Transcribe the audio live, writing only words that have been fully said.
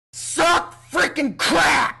suck freaking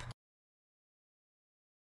crap!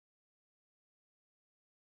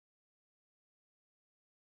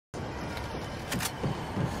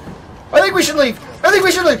 I think we should leave! I think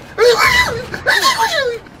we should leave! I think we should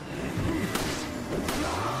leave!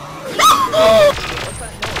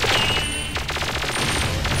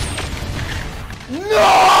 No!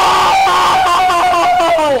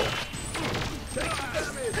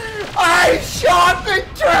 I shot the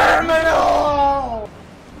terminal!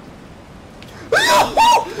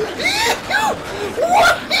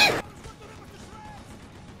 What?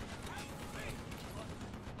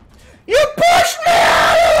 You pushed me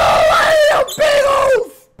out of the way, you big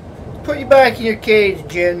oaf! Put you back in your cage,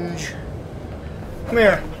 Ginge. Come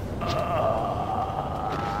here.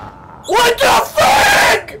 What the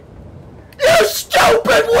fuck? You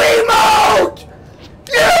stupid Wiimote!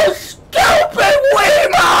 You stupid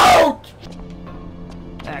Wiimote!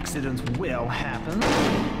 Accidents will happen.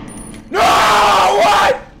 No!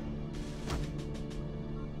 What?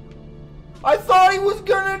 I thought he was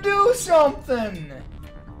gonna do something.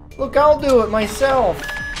 Look, I'll do it myself.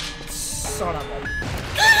 Son of a...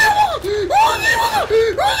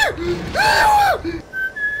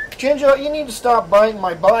 Ginger, you need to stop biting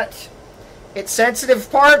my butt. It's sensitive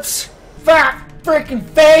parts. Fat freaking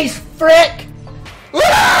face, frick!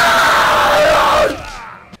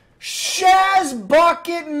 Shaz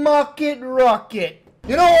bucket mucket rucket.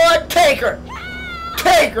 You know what? Take her.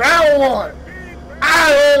 Take her. I don't want her.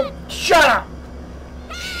 I don't. Shut up.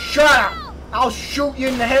 Shut up. I'll shoot you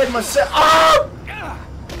in the head myself. Oh!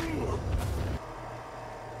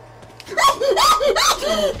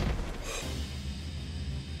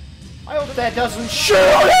 I hope that doesn't shoot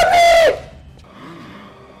at me!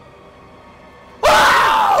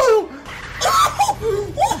 Oh!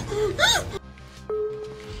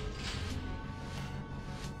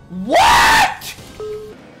 What?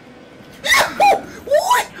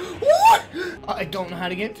 What? I don't know how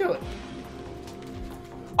to get to it.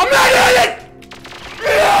 I'm not doing it!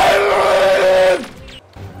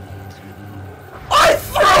 I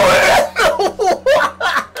threw it in the water!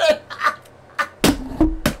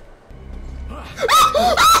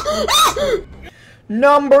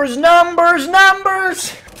 Numbers, numbers,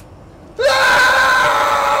 numbers!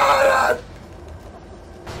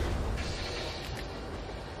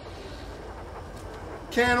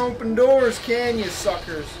 Can't open doors, can you,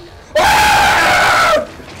 suckers?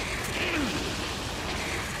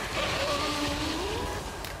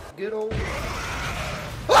 Good old...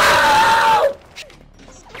 Oh!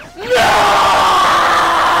 No!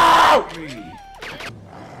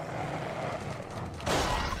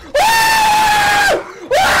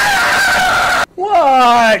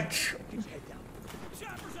 What?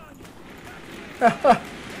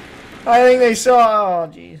 I think they saw... Oh,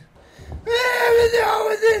 jeez.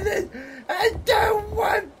 I don't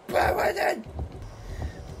want permanent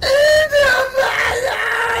in my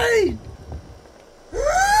life!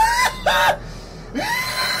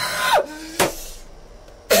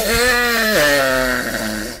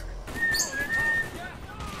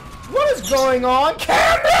 What is going on?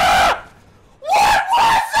 Camera! What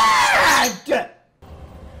was that?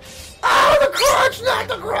 Oh, the crotch, not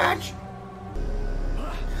the crotch!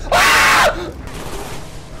 Ah!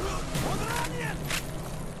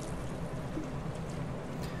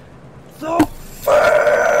 The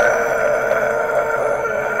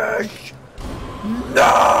fish! No!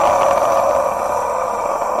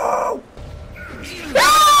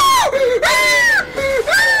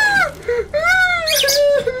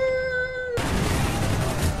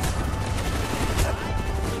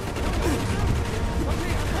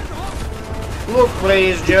 Look,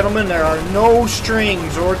 ladies and gentlemen, there are no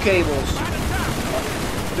strings or cables.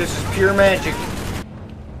 This is pure magic.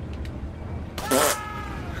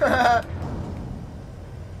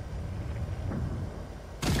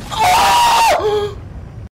 Oh!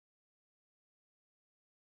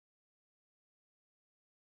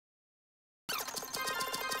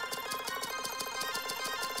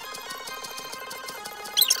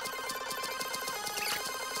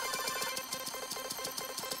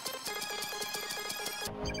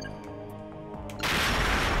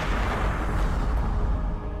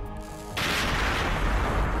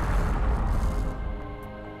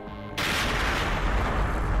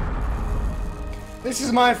 This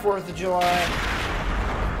is my 4th of July.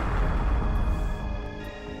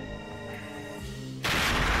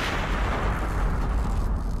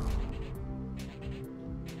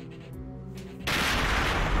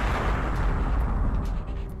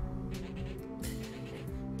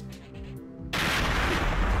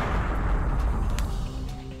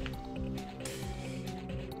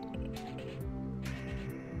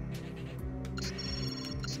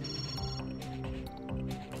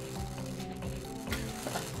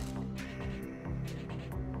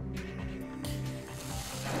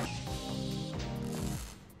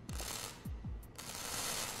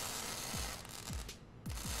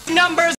 numbers